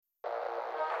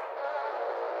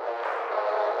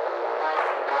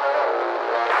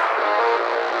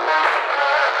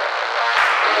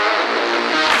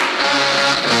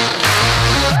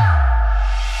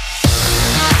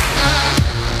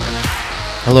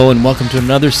Hello and welcome to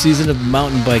another season of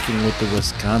mountain biking with the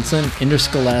Wisconsin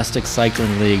Interscholastic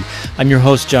Cycling League. I'm your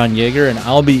host, John Yeager, and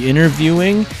I'll be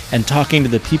interviewing and talking to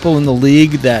the people in the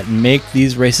league that make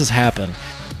these races happen.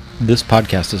 This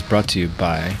podcast is brought to you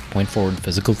by Point Forward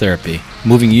Physical Therapy,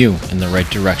 moving you in the right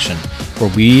direction,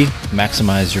 where we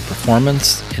maximize your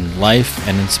performance in life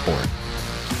and in sport.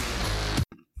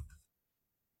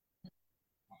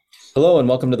 Hello and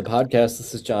welcome to the podcast.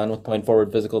 This is John with Point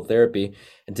Forward Physical Therapy.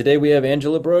 And today we have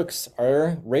Angela Brooks,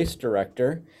 our race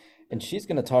director, and she's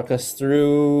going to talk us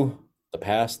through the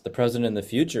past, the present, and the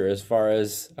future as far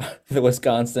as the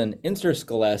Wisconsin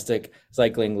Interscholastic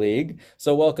Cycling League.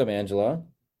 So welcome, Angela.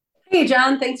 Hey,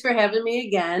 John, thanks for having me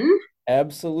again.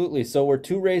 Absolutely. So we're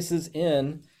 2 races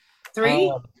in.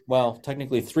 Three? Well,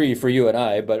 technically 3 for you and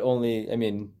I, but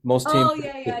most teams. Oh,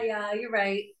 yeah. You're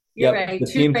right. Yep, Right.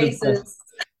 2 races.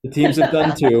 The teams have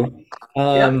done 2.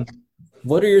 Yep.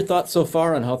 What are your thoughts so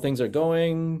far on how things are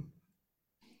going?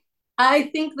 I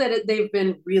think that they've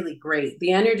been really great.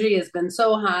 The energy has been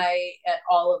so high at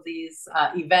all of these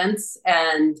events,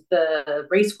 and the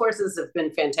race courses have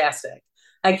been fantastic.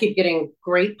 I keep getting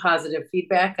great positive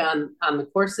feedback on the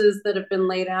courses that have been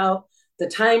laid out. The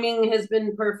timing has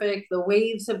been perfect. The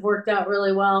waves have worked out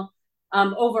really well.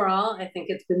 Overall, I think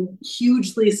it's been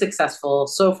hugely successful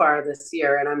so far this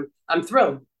year, and I'm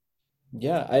thrilled.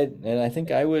 Yeah, I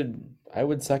think I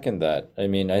would second that.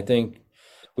 I think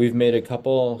we've made a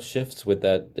couple shifts with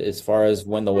that as far as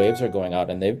when the waves are going out,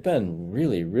 and they've been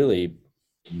really, really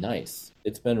nice.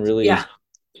 Yeah.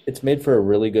 It's made for a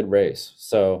really good race.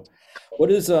 So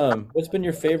what's been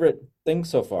your favorite thing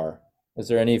so far? Is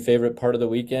there any favorite part of the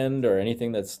weekend or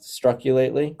anything that's struck you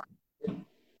lately?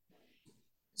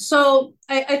 So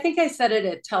I think I said it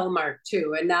at Telemark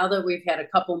too. And now that we've had a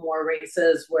couple more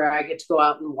races where I get to go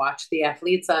out and watch the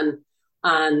athletes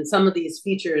on some of these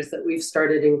features that we've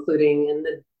started including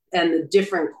in the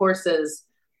different courses,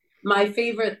 my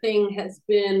favorite thing has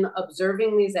been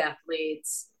observing these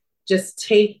athletes just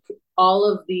take all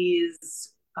of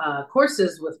these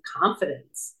courses with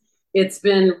confidence. It's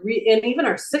been, and even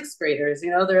our 6th graders,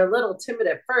 they're a little timid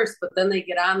at first, but then they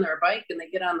get on their bike and they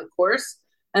get on the course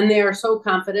and they are so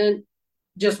confident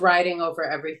just riding over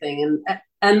everything.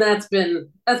 And that's been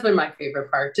my favorite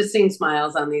part, just seeing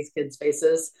smiles on these kids'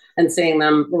 faces and seeing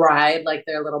them ride like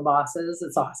they're little bosses.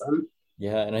 It's awesome.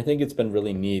 Yeah, and I think it's been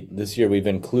really neat. This year we've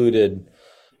included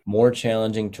more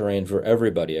challenging terrain for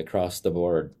everybody across the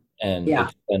board. And Yeah.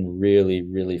 it's been really,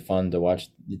 really fun to watch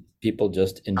people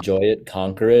just enjoy it,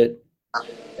 conquer it,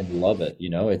 and love it.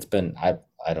 It's been, I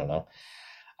don't know.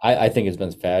 I think it's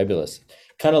been fabulous.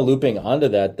 Kind of looping onto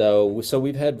that though, so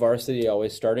we've had varsity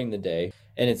always starting the day,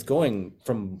 and it's going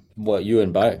from what you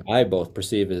and I both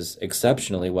perceive as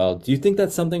exceptionally well. Do you think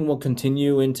that's something will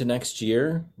continue into next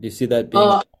year? Do you see that being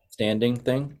a Oh, standing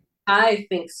thing? I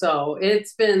think so.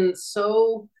 It's been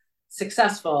so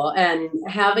successful, and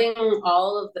having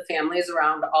all of the families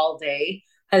around all day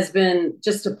has been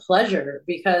just a pleasure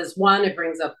because one, it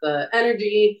brings up the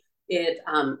energy, it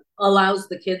allows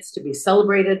the kids to be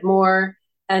celebrated more,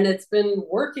 and it's been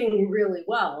working really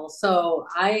well. So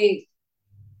I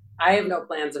have no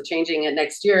plans of changing it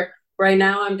next year. Right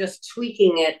now, I'm just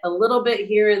tweaking it a little bit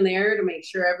here and there to make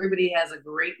sure everybody has a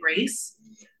great race.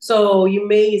 So you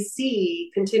may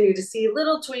continue to see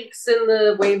little tweaks in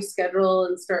the wave schedule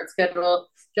and start schedule,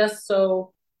 just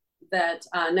so that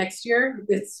next year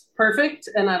it's perfect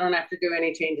and I don't have to do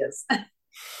any changes.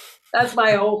 That's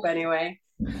my hope anyway.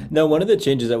 No, one of the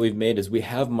changes that we've made is we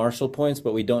have marshal points,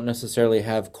 but we don't necessarily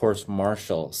have course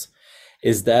marshals.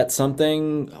 Is that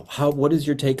something? What is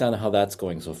your take on how that's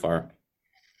going so far?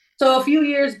 So a few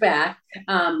years back,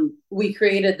 we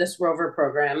created this rover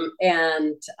program,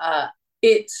 and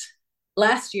it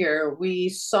last year we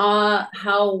saw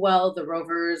how well the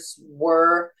rovers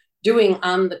were doing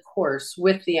on the course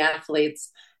with the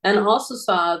athletes, and also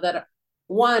saw that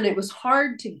one, it was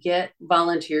hard to get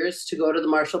volunteers to go to the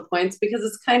marshal points because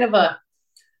it's kind of a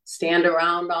stand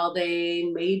around all day.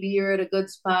 Maybe you're at a good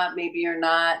spot, maybe you're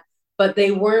not, but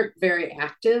they weren't very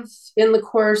active in the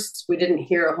course. We didn't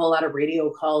hear a whole lot of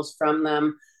radio calls from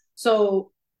them.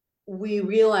 So we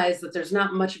realized that there's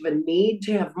not much of a need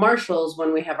to have marshals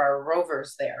when we have our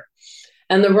rovers there.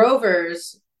 And the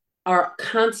rovers are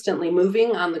constantly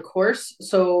moving on the course.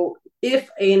 So if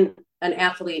an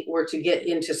athlete were to get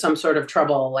into some sort of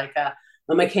trouble, like a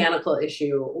mechanical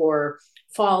issue, or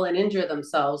fall and injure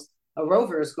themselves, a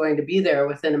rover is going to be there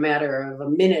within a matter of a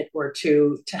minute or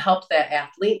two to help that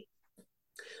athlete.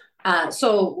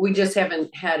 So we just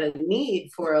haven't had a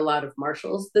need for a lot of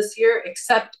marshals this year,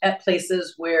 except at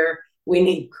places where we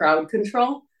need crowd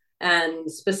control.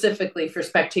 and specifically for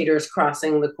spectators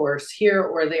crossing the course here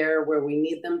or there where we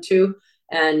need them to,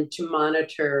 and to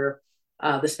monitor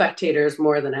the spectators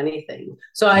more than anything.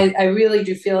 So I really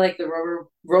do feel like the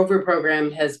Rover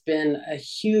program has been a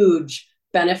huge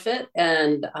benefit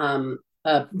and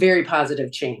a very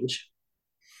positive change.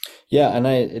 Yeah,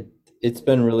 and it's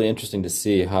been really interesting to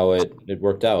see how it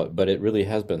worked out, but it really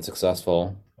has been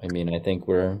successful. I mean, I think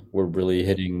we're really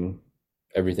hitting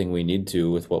everything we need to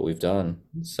with what we've done.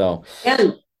 So,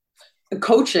 And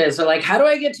coaches are like, how do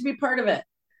I get to be part of it?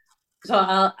 So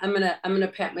I'm gonna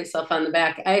pat myself on the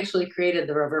back. I actually created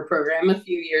the Rover program a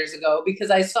few years ago because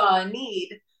I saw a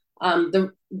need.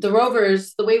 The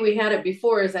Rovers, the way we had it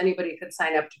before, is anybody could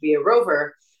sign up to be a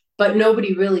Rover, but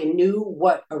nobody really knew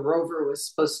what a Rover was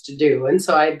supposed to do. And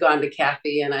so I'd gone to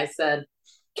Kathy and I said,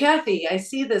 Kathy, I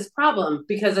see this problem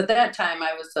because at that time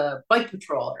I was a bike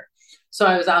patroller, so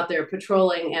I was out there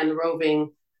patrolling and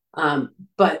roving.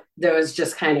 But there was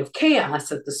just kind of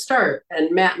chaos at the start,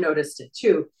 and Matt noticed it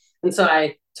too. And so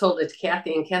I told it to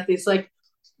Kathy, and Kathy's like,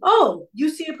 "Oh, you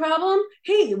see a problem?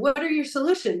 Hey, what are your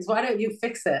solutions? Why don't you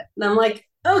fix it?" And I'm like,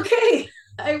 "Okay,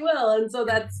 I will." And so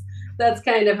that's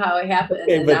kind of how it happened.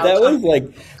 okay, And but now that Tom, was like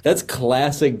that's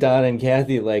classic Don and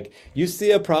Kathy. Like, you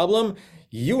see a problem,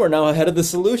 you are now ahead of the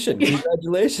solution.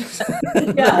 Congratulations. yeah,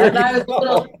 There and I you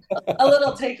was go. a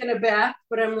little taken aback,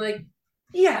 but I'm like,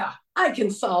 "Yeah, I can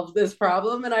solve this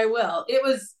problem, and I will." It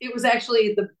was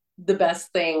actually the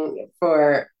best thing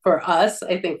for us,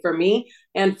 I think, for me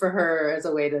and for her as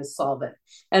a way to solve it.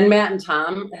 And Matt and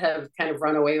Tom have kind of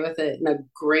run away with it in a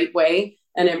great way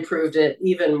and improved it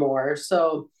even more.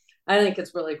 So I think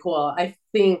it's really cool. I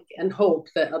think and hope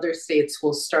that other states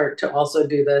will start to also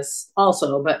do this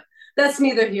also, but that's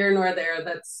neither here nor there.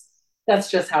 That's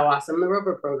just how awesome the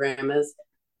Rover program is.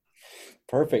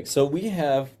 Perfect. So we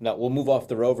have now we'll move off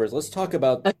the Rovers. Let's talk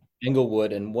about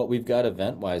Englewood and what we've got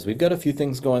event-wise. We've got a few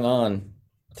things going on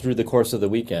through the course of the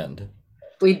weekend.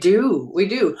 We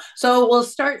do. So we'll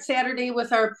start Saturday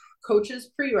with our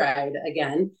coaches pre-ride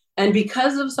again. And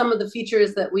because of some of the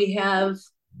features that we have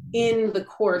in the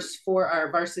course for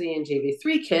our varsity and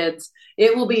JV3 kids,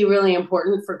 it will be really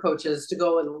important for coaches to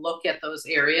go and look at those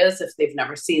areas if they've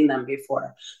never seen them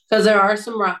before. Because there are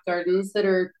some rock gardens that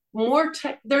are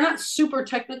they're not super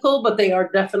technical, but they are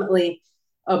definitely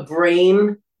a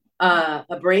brain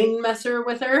a brain messer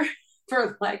with her,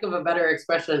 for lack of a better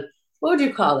expression. What would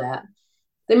you call that?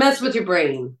 They mess with your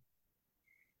brain.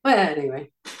 Well, anyway.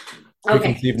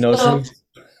 Okay. Preconceived So notions.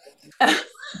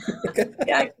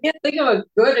 yeah, I can't think of a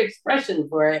good expression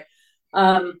for it.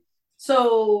 Um,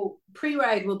 so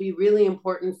pre-ride will be really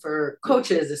important for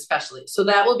coaches, especially. So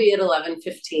that will be at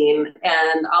 11:15,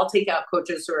 and I'll take out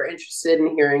coaches who are interested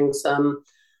in hearing some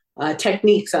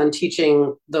techniques on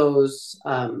teaching those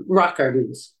rock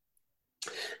gardens.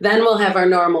 Then we'll have our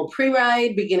normal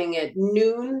pre-ride beginning at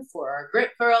noon for our grit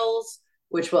girls,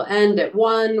 which will end at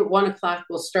 1. 1 o'clock,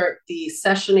 we'll start the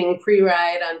sessioning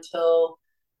pre-ride until,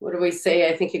 what do we say?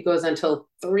 I think it goes until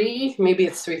 3. Maybe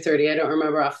it's 3:30. I don't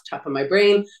remember off the top of my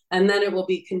brain. And then it will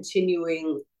be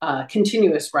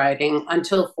continuous riding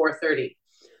until 4:30.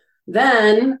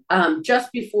 Then,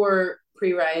 just before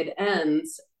pre-ride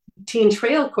ends, Teen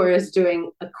Trail Corps is doing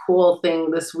a cool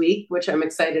thing this week, which I'm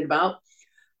excited about.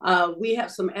 We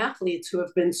have some athletes who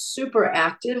have been super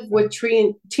active with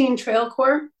Teen Trail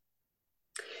Corps.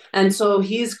 And so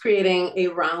he's creating a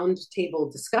round table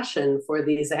discussion for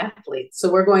these athletes. So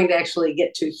we're going to actually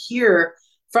get to hear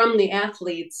from the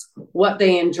athletes what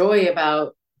they enjoy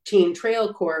about Teen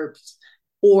Trail Corps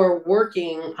or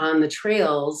working on the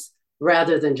trails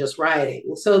rather than just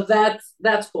riding. So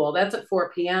that's cool. That's at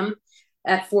 4 p.m.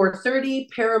 At 4:30,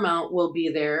 Paramount will be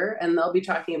there, and they'll be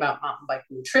talking about mountain bike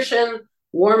nutrition,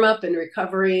 warm up and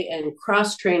recovery, and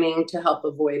cross training to help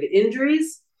avoid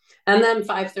injuries. And then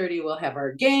 5:30, we'll have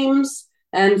our games,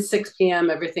 and 6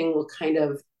 p.m., everything will kind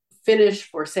of finish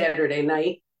for Saturday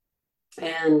night,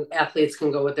 and athletes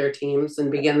can go with their teams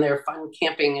and begin their fun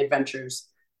camping adventures.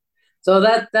 So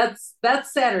that's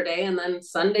Saturday, and then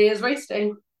Sunday is race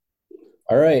day.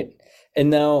 All right. And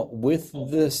now with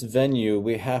this venue,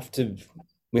 we have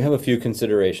a few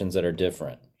considerations that are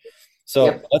different. So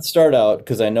Yep. let's start out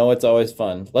because I know it's always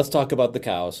fun. Let's talk about the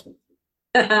cows.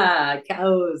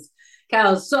 Cows,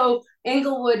 cows. So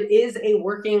Englewood is a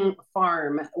working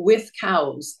farm with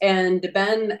cows, and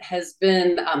Ben has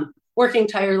been working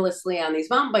tirelessly on these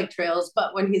mountain bike trails.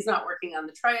 But when he's not working on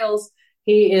the trails,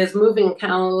 he is moving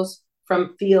cows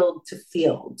from field to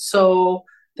field. So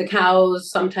the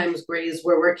cows sometimes graze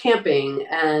where we're camping,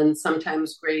 and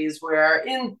sometimes graze where our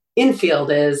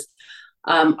infield is.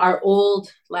 Our old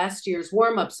last year's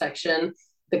warm up section,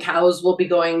 the cows will be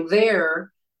going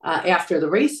there after the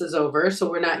race is over. So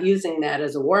we're not using that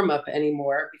as a warm up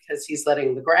anymore because he's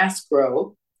letting the grass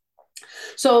grow.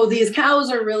 So these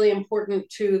cows are really important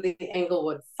to the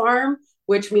Englewood farm,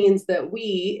 which means that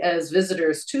we, as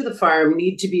visitors to the farm,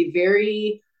 need to be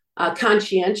very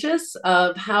conscientious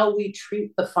of how we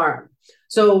treat the farm.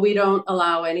 So we don't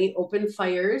allow any open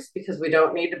fires because we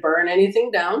don't need to burn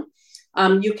anything down.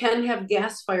 You can have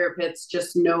gas fire pits,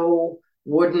 just no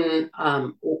wooden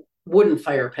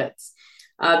fire pits.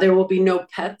 There will be no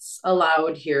pets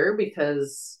allowed here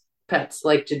because pets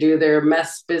like to do their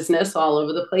mess business all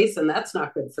over the place, and that's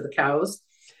not good for the cows.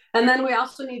 And then we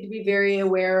also need to be very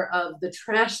aware of the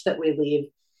trash that we leave,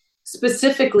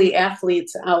 specifically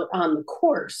athletes out on the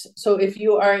course. So if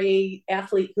you are a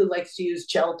athlete who likes to use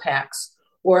gel packs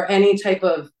or any type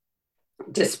of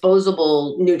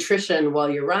disposable nutrition while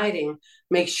you're riding,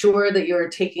 make sure that you're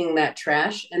taking that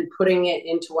trash and putting it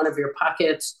into one of your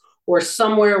pockets or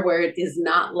somewhere where it is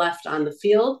not left on the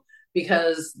field,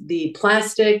 because the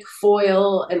plastic,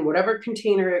 foil, and whatever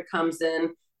container it comes in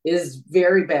is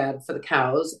very bad for the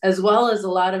cows, as well as a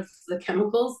lot of the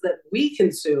chemicals that we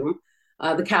consume,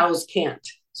 the cows can't.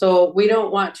 So we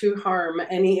don't want to harm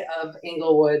any of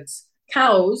Englewood's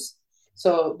cows.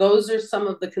 So those are some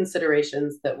of the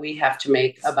considerations that we have to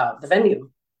make about the venue.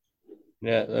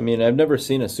 Yeah, I mean, I've never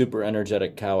seen a super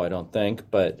energetic cow, I don't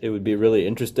think, but it would be really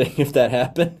interesting if that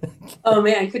happened. Oh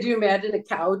man, could you imagine a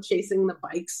cow chasing the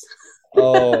bikes?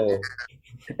 Oh,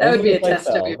 That would only be if a I test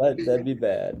of fell. your That'd be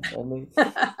bad. Only.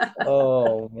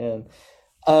 Oh man.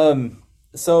 Um,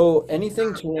 so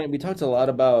anything terrain, we talked a lot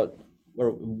about,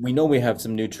 or we know we have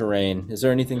some new terrain. Is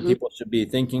there anything Mhm. people should be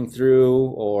thinking through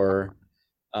or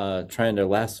trying to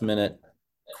last minute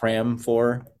cram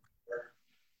for?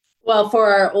 Well, for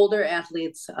our older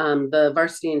athletes, the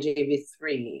varsity and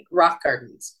JV3, rock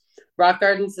gardens. Rock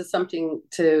gardens is something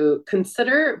to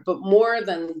consider, but more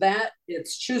than that,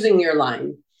 it's choosing your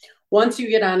line. Once you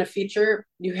get on a feature,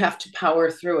 you have to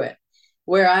power through it.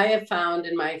 Where I have found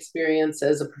in my experience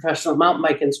as a professional mountain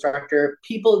bike instructor,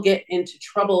 people get into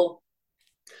trouble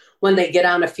when they get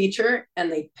on a feature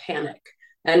and they panic.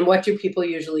 And what do people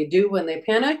usually do when they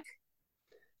panic?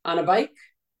 On a bike,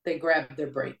 they grab their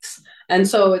brakes. And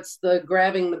so it's the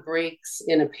grabbing the brakes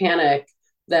in a panic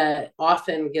that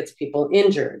often gets people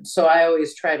injured. So I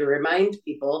always try to remind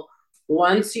people,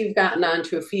 once you've gotten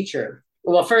onto a feature,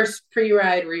 well, first pre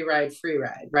ride, re ride, free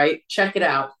ride, right? Check it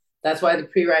out. That's why the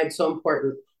pre ride is so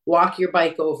important. Walk your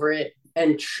bike over it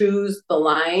and choose the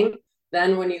line.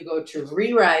 Then when you go to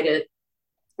re ride it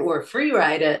or free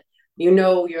ride it, you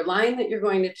know your line that you're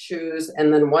going to choose.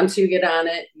 And then once you get on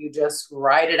it, you just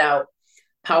ride it out,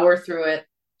 power through it.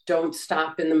 Don't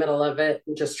stop in the middle of it,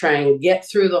 and just try and get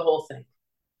through the whole thing.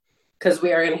 Because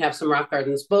we are going to have some rock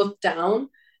gardens, both down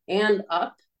and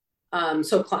up.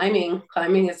 So climbing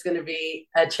is going to be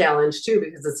a challenge too,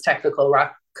 because it's technical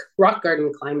rock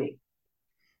garden climbing.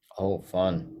 Oh,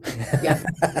 fun. Yeah,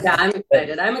 yeah, I'm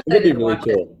excited. I'm It would be excited to really watch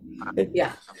it. cool.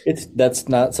 Yeah, It's that's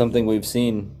not something we've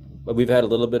seen. But we've had a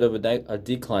little bit of a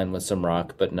decline with some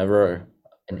rock, but never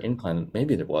an incline.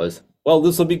 Maybe there was. Well,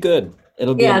 this will be good.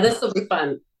 yeah, this will be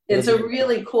fun. It'll It's be a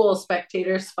really cool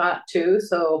spectator spot too.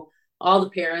 So all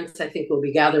the parents, I think, will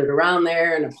be gathered around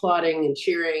there and applauding and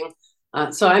cheering.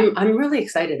 So I'm really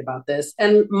excited about this.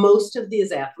 And most of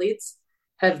these athletes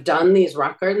have done these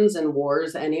rock gardens and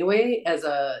wars anyway as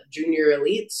a junior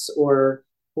elites or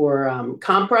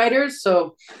comp riders.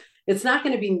 So it's not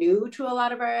going to be new to a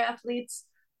lot of our athletes.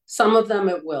 Some of them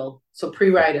it will. So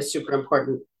pre-ride is super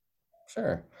important.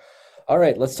 sure. All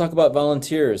right, let's talk about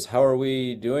volunteers. How are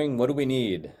we doing? What do we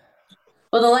need?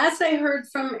 Well, the last I heard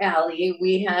from Allie,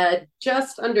 we had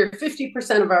just under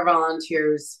 50% of our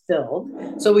volunteers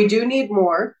filled. So we do need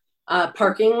more.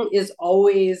 Parking is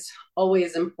always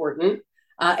important.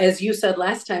 As you said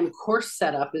last time, course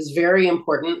setup is very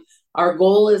important. Our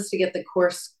goal is to get the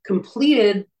course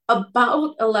completed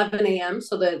about 11 a.m.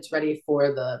 so that it's ready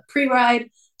for the pre ride.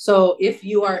 So if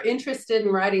you are interested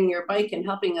in riding your bike and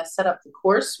helping us set up the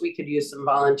course, we could use some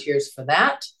volunteers for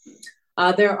that.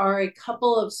 There are a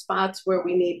couple of spots where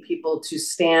we need people to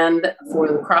stand for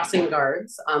the crossing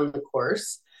guards on the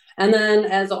course. And then,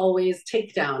 as always,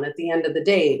 takedown at the end of the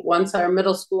day. Once our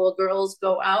middle school girls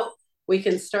go out, we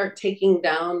can start taking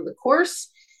down the course,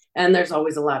 and there's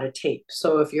always a lot of tape.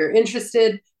 So if you're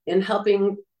interested in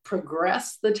helping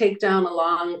progress the takedown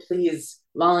along, please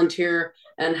volunteer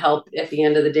and help at the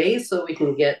end of the day so we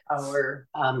can get our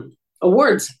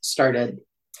awards started.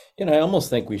 I almost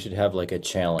think we should have like a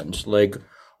challenge. Like,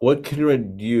 what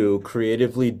can you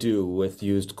creatively do with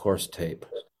used course tape?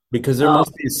 Because there Oh,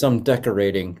 must be some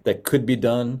decorating that could be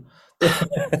done.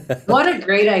 what a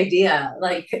great idea.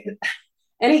 Like,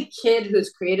 any kid who's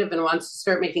creative and wants to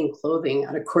start making clothing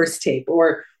out of course tape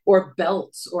or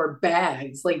belts or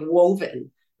bags like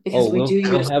woven, because Oh, we do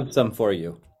we'll use. have some for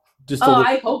you. Just a Oh, little.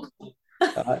 I hope.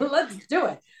 Uh, Let's do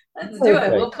it. Let's do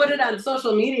it. We'll Perfect. put it on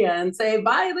social media and say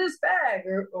buy this bag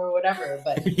or whatever.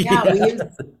 But yeah, Yeah.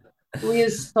 we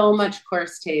use so much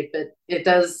course tape. It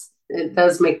does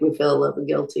make me feel a little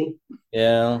guilty.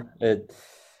 Yeah.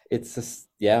 It's just,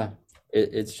 yeah.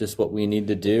 It's just what we need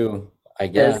to do, I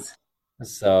guess.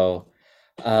 Because So,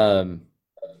 um,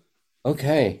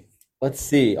 okay. Let's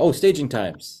see. Oh, staging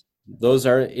times. Those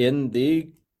are in the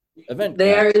event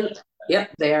they guide. are in,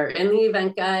 yep, they are in the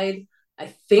event guide.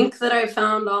 I think that I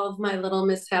found all of my little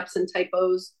mishaps and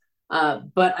typos,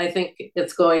 but I think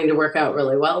it's going to work out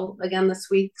really well again this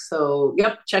week. So,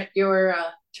 yep, check your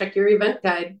event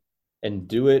guide. And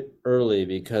do it early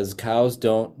because cows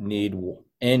don't need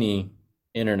any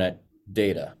internet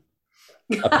data,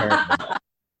 apparently.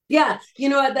 Yeah, you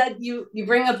know what? That you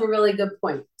bring up a really good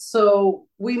point. So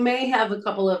we may have a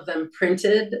couple of them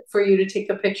printed for you to take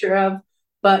a picture of,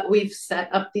 but we've set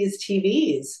up these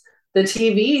TVs. The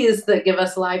TVs that give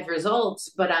us live results,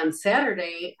 but on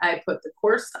Saturday I put the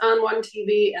course on one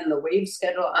TV and the wave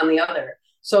schedule on the other.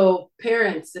 So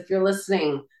parents, if you're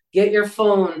listening, get your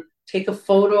phone, take a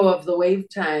photo of the wave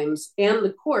times and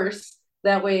the course.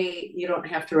 That way, you don't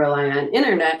have to rely on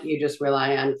internet. You just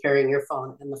rely on carrying your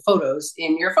phone and the photos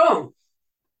in your phone.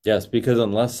 Yes, because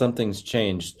unless something's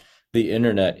changed, the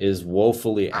internet is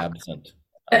woefully absent.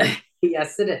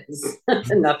 Yes, it is.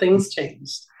 Nothing's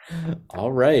changed.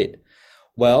 All right.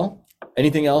 Well,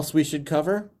 anything else we should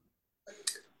cover?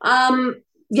 Um,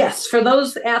 yes, for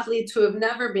those athletes who have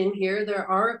never been here, there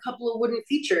are a couple of wooden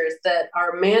features that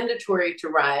are mandatory to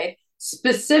ride.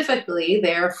 Specifically,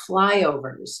 they're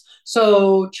flyovers.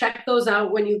 So check those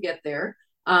out when you get there.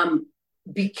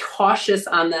 Be cautious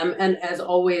on them. And as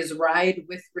always, ride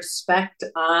with respect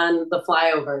on the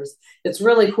flyovers. It's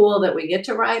really cool that we get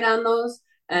to ride on those.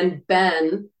 And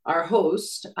Ben, our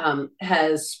host,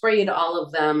 has sprayed all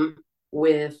of them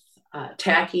with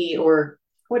tacky, or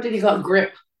what did he call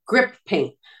it? Grip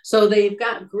paint. So they've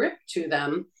got grip to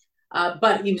them,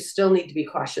 but you still need to be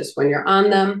cautious when you're on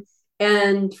them.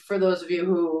 And for those of you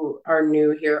who are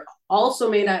new here, also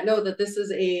may not know that this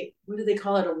is what do they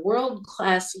call it? A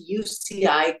world-class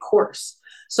UCI course.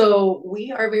 So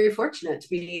we are very fortunate to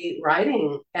be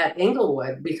riding at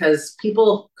Englewood because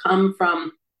people come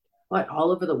from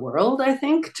all over the world, I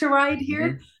think, to ride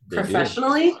here They do.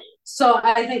 professionally. So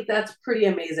I think that's pretty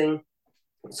amazing.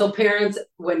 So parents,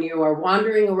 when you are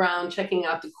wandering around checking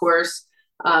out the course,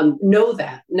 know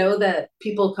that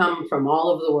people come from all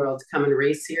over the world to come and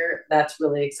race here. That's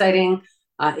really exciting.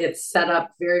 It's set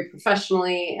up very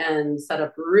professionally and set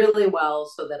up really well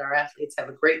so that our athletes have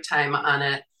a great time on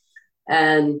it.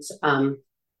 And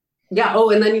yeah, oh,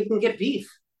 and then you can get beef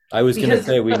I was going to because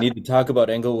say we need to talk about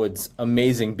Englewood's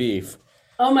amazing beef.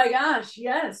 oh my gosh,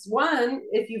 yes. One,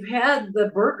 if you've had the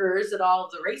burgers at all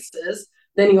of the races,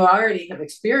 then you already have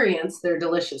experienced their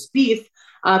delicious beef.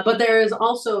 But there is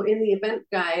also in the event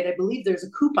guide, I believe there's a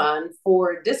coupon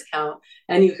for discount,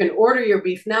 and you can order your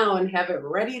beef now and have it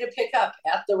ready to pick up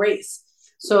at the race.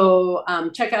 So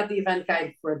check out the event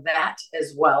guide for that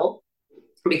as well,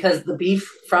 because the beef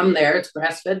from there, it's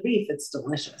grass fed beef. It's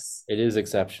delicious. It is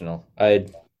exceptional.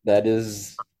 That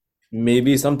is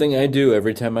maybe something I do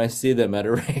every time I see them at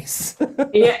a race.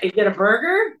 Yeah, you get a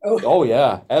burger. Oh, Oh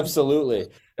yeah, absolutely.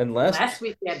 And last last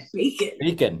week we had bacon.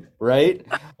 bacon, right?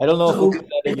 I don't know if we'll So get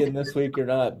that again this week or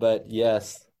not, but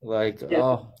yes, like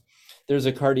yeah. there's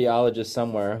a cardiologist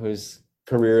somewhere whose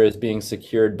career is being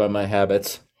secured by my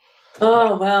habits.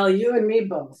 Oh, well, you and me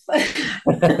both.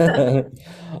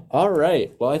 All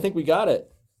right. Well, I think we got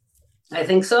it. I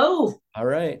think so. All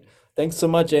right. Thanks so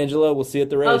much, Angela. We'll see you at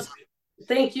the Oh, race.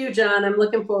 thank you, John. I'm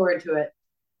looking forward to it.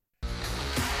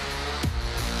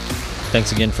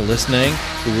 Thanks again for listening.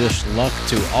 We wish luck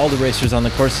to all the racers on the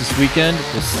course this weekend.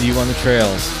 We'll see you on the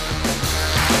trails.